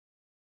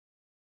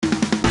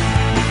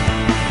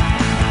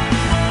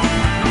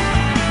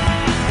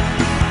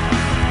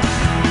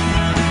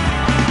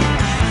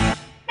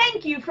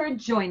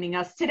joining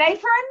us today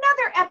for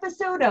another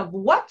episode of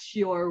What's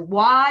Your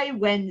Why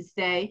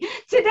Wednesday.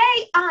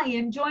 Today, I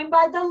am joined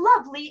by the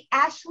lovely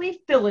Ashley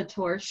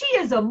Philator. She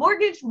is a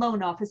mortgage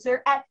loan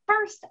officer at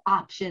First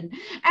Option.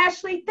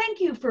 Ashley, thank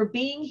you for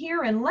being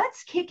here, and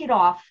let's kick it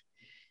off.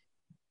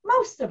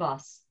 Most of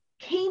us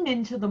came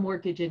into the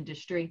mortgage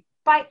industry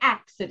by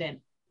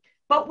accident,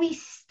 but we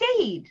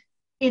stayed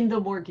in the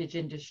mortgage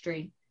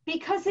industry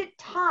because it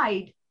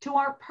tied to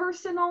our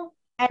personal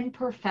and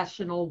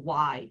professional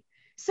why.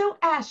 So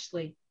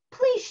Ashley,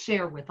 please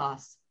share with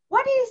us,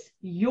 what is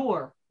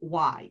your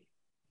why?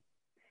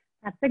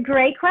 That's a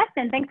great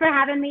question. Thanks for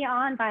having me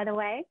on, by the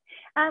way.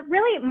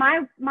 Really,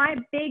 my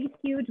big,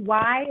 huge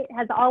why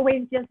has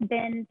always just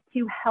been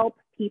to help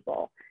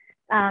people.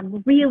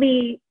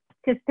 Really,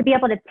 just to be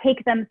able to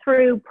take them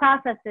through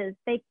processes,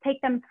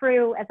 take them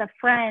through as a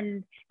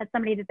friend, as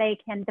somebody that they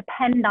can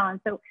depend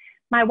on. So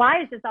my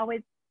why is just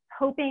always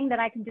hoping that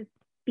I can just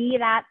be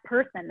that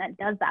person that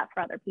does that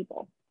for other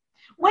people.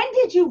 When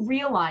did you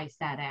realize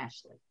that,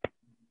 Ashley?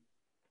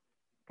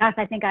 Gosh,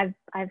 I think I've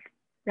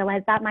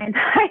realized that my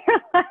entire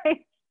life.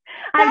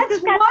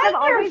 That's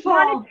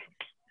wonderful.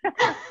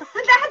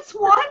 That's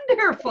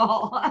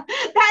wonderful.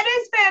 That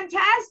is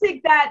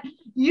fantastic that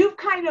you've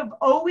kind of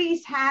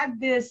always had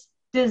this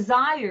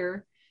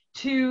desire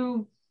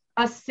to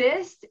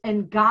assist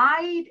and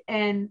guide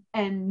and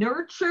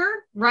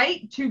nurture,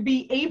 right? To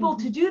be able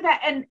to do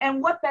that.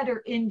 And what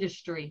better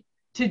industry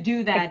to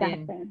do that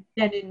in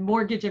than in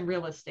mortgage and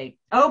real estate.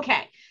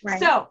 Okay. Right.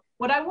 So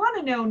what I want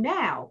to know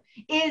now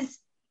is,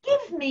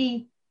 give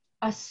me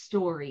a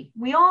story.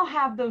 We all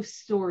have those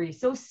stories,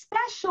 those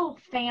special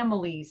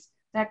families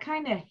that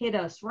kind of hit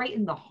us right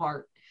in the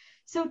heart.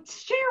 So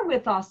share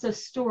with us a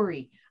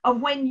story of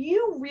when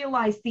you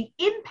realized the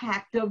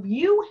impact of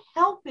you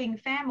helping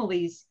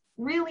families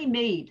really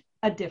made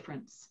a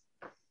difference.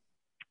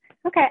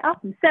 Okay,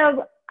 awesome.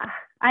 So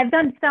I've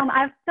done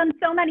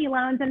so many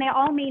loans, and they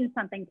all mean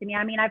something to me.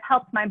 I mean, I've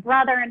helped my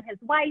brother and his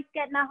wife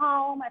get in a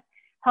home. I've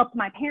helped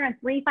my parents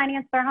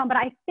refinance their home. But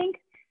I think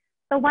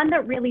the one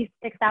that really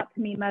sticks out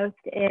to me most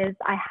is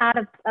I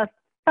had a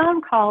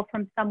phone call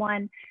from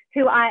someone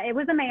who it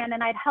was a man,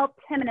 and I'd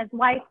helped him and his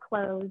wife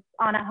purchase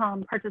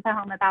a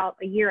home about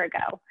a year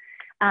ago.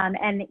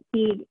 And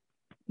he,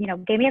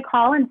 gave me a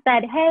call and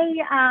said,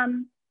 hey,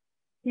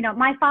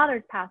 my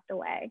father's passed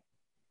away,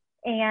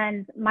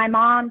 and my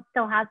mom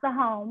still has the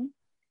home,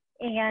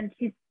 and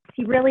she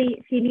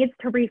needs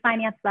to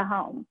refinance the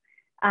home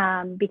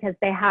because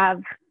they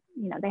had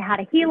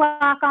a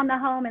HELOC on the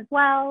home as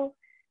well.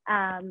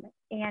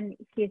 And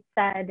she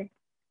said,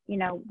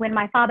 when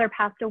my father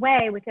passed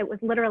away, which it was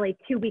literally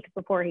 2 weeks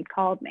before he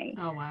called me.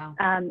 Oh, wow.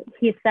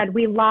 He said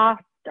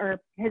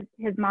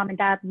his mom and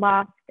dad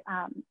lost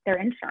their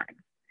insurance.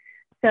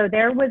 So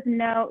there was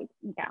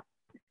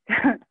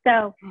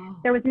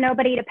there was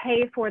nobody to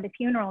pay for the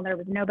funeral. There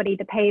was nobody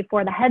to pay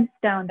for the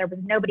headstone. There was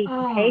nobody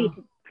to pay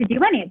to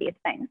do any of these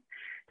things.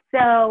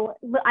 So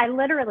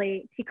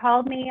she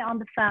called me on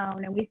the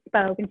phone, and we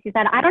spoke, and she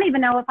said, I don't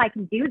even know if I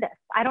can do this.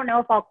 I don't know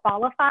if I'll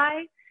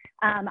qualify.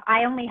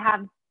 I only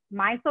have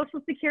my Social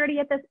Security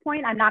at this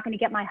point. I'm not going to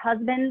get my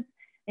husband's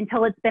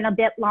until it's been a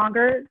bit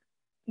longer.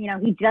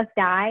 He just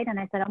died. And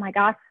I said, oh my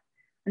gosh,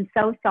 I'm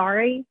so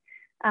sorry.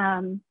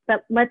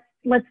 But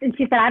and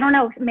she said, I don't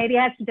know, maybe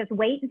I should just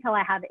wait until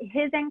I have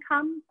his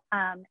income.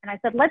 And I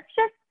said, let's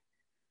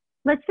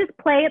just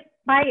play it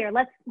by ear.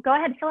 Let's go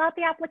ahead and fill out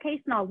the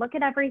application. I'll look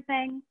at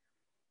everything.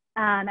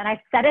 And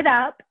I set it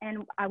up,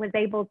 and I was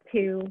able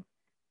to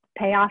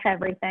pay off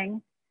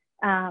everything,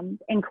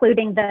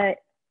 including the,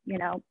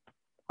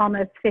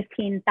 almost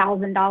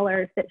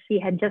 $15,000 that she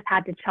had just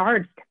had to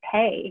charge to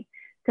pay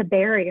to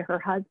bury her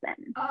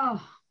husband.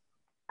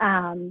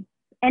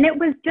 And it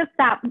was just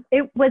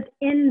it was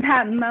in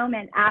that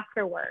moment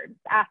afterwards,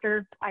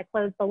 after I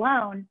closed the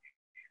loan,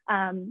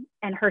 and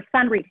her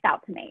son reached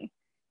out to me,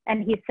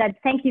 and he said,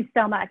 thank you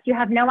so much. You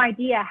have no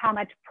idea how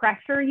much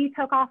pressure you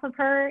took off of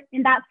her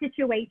in that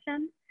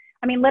situation.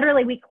 I mean,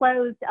 literally, we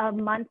closed a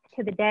month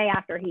to the day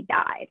after he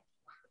died.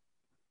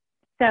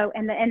 So,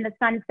 and the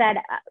son said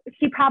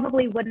she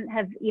probably wouldn't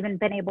have even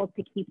been able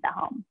to keep the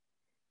home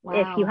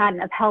if you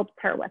hadn't have helped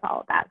her with all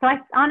of that. So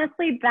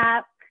honestly,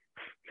 that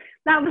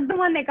was the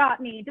one that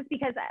got me, just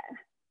because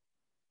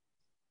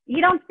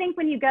you don't think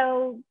when you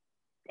go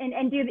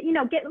and do,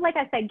 like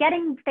I said,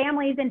 getting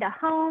families into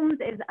homes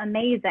is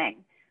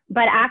amazing,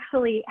 but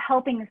actually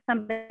helping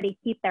somebody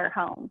keep their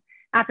home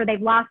after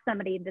they've lost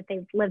somebody that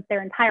they've lived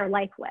their entire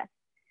life with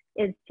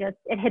is just,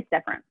 it hits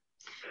different.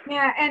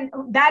 Yeah, and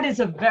that is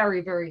a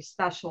very, very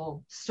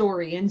special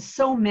story in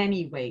so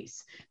many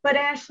ways. But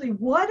Ashley,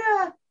 what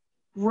a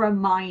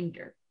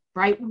reminder,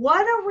 right?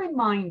 What a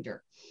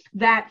reminder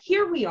that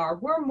here we are,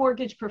 we're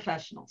mortgage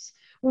professionals.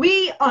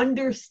 We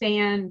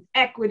understand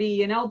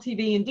equity and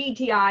LTV and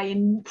DTI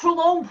and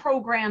loan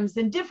programs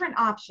and different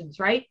options,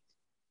 right?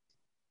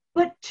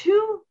 But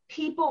to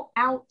people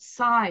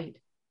outside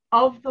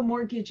of the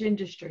mortgage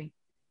industry,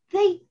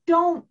 they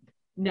don't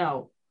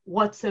know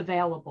what's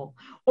available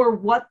or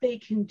what they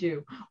can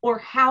do or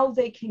how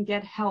they can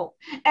get help.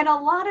 And a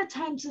lot of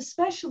times,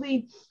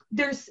 especially,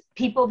 there's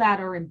people that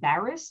are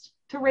embarrassed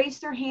to raise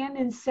their hand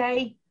and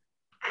say,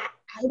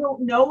 I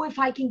don't know if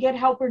I can get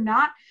help or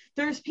not.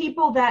 There's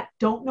people that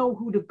don't know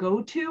who to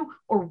go to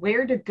or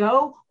where to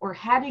go or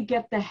how to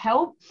get the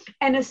help.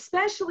 And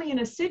especially in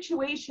a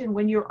situation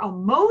when you're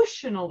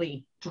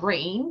emotionally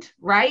drained,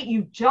 right?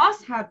 You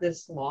just had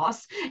this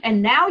loss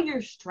and now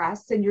you're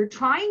stressed and you're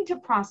trying to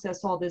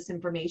process all this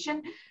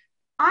information.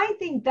 I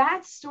think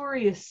that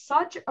story is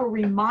such a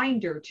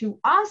reminder to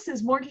us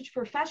as mortgage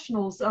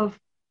professionals of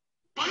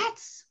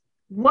that's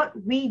what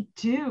we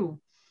do.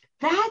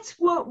 That's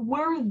what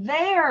we're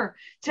there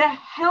to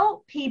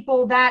help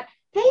people that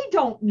they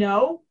don't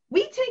know.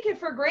 We take it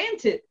for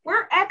granted.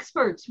 We're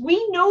experts.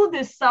 We know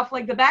this stuff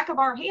like the back of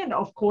our hand,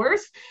 of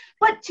course,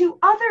 but to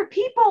other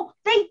people,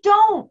 they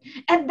don't.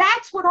 And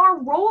that's what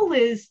our role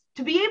is,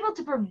 to be able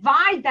to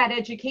provide that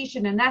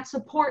education and that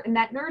support and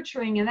that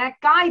nurturing and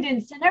that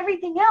guidance and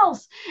everything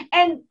else.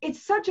 And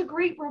it's such a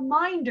great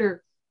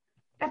reminder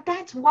that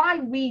that's why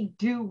we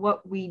do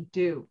what we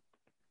do,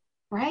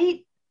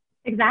 right?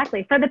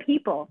 Exactly. For the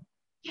people.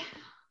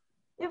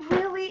 It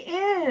really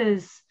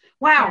is.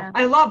 Wow. Yeah.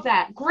 I love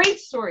that. Great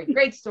story.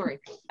 Great story.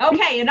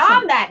 Okay. And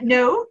on that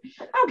note,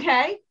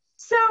 okay.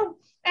 So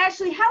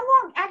Ashley, how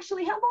long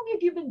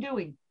have you been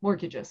doing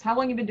mortgages? How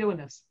long have you been doing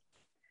this?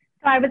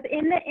 So I was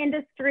in the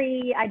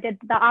industry. I did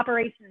the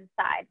operations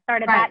side,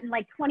 started that in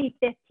like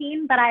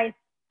 2015, but I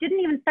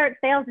didn't even start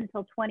sales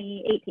until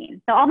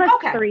 2018. So almost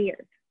 3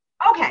 years.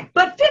 Okay,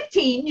 but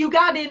 15, you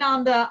got in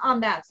on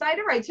that side.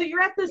 All right, so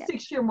you're at the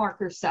 6-year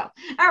mark or so.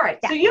 All right,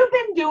 so you've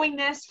been doing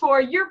this for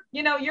you're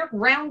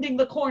rounding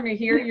the corner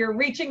here. You're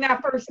reaching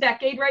that first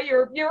decade, right?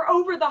 You're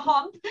over the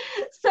hump.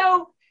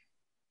 So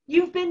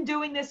you've been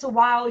doing this a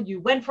while.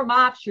 You went from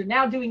ops. You're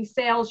now doing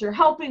sales. You're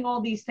helping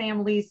all these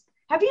families.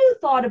 Have you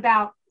thought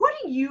about what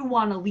do you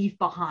want to leave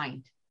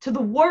behind to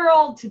the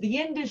world, to the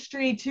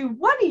industry, to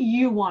what do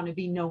you want to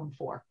be known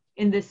for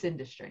in this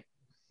industry?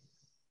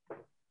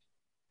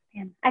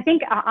 I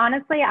think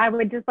honestly, I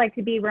would just like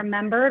to be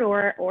remembered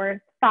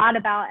or thought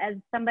about as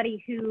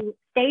somebody who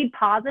stayed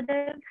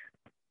positive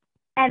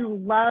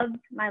and loved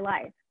my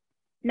life,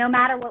 no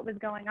matter what was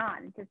going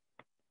on. Just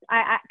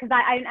because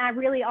I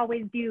really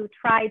always do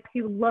try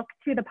to look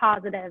to the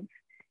positive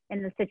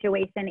in the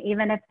situation,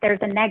 even if there's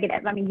a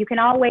negative. I mean, you can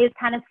always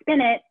kind of spin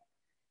it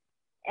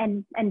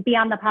and be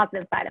on the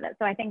positive side of it.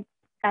 So I think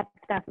that's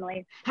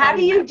definitely. How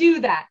do you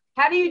do that?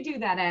 How do you do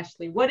that,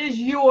 Ashley? What is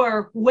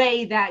your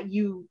way that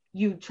you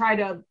try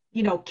to,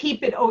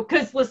 keep it? Oh,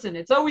 because listen,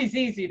 it's always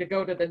easy to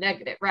go to the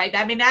negative, right?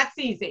 I mean, that's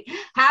easy.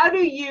 How do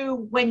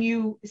you, when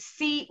you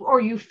see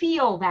or you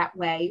feel that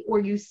way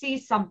or you see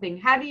something,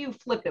 how do you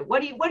flip it?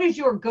 What is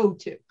your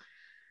go-to?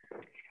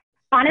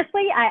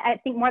 Honestly, I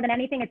think more than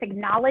anything, it's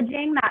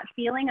acknowledging that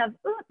feeling of,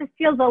 oh, this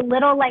feels a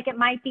little like it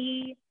might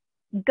be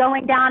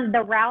going down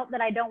the route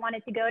that I don't want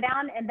it to go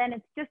down. And then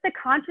it's just a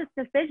conscious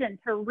decision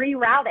to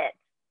reroute it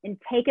and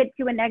take it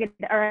to a negative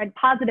or a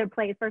positive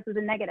place versus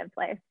a negative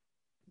place.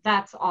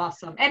 That's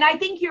awesome. And I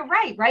think you're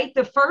right?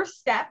 The first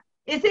step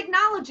is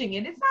acknowledging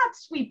it. It's not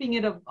sweeping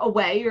it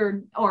away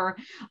or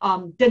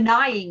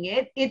denying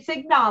it. It's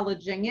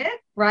acknowledging it,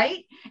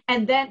 right?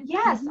 And then,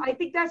 yes, I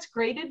think that's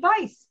great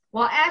advice.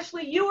 Well,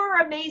 Ashley, you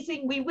are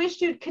amazing. We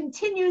wish you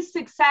continued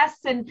success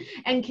and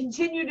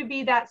continue to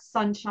be that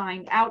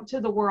sunshine out to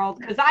the world,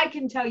 because I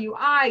can tell you,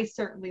 I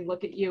certainly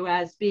look at you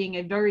as being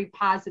a very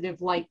positive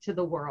light to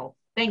the world.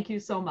 Thank you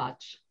so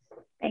much.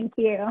 Thank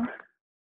you.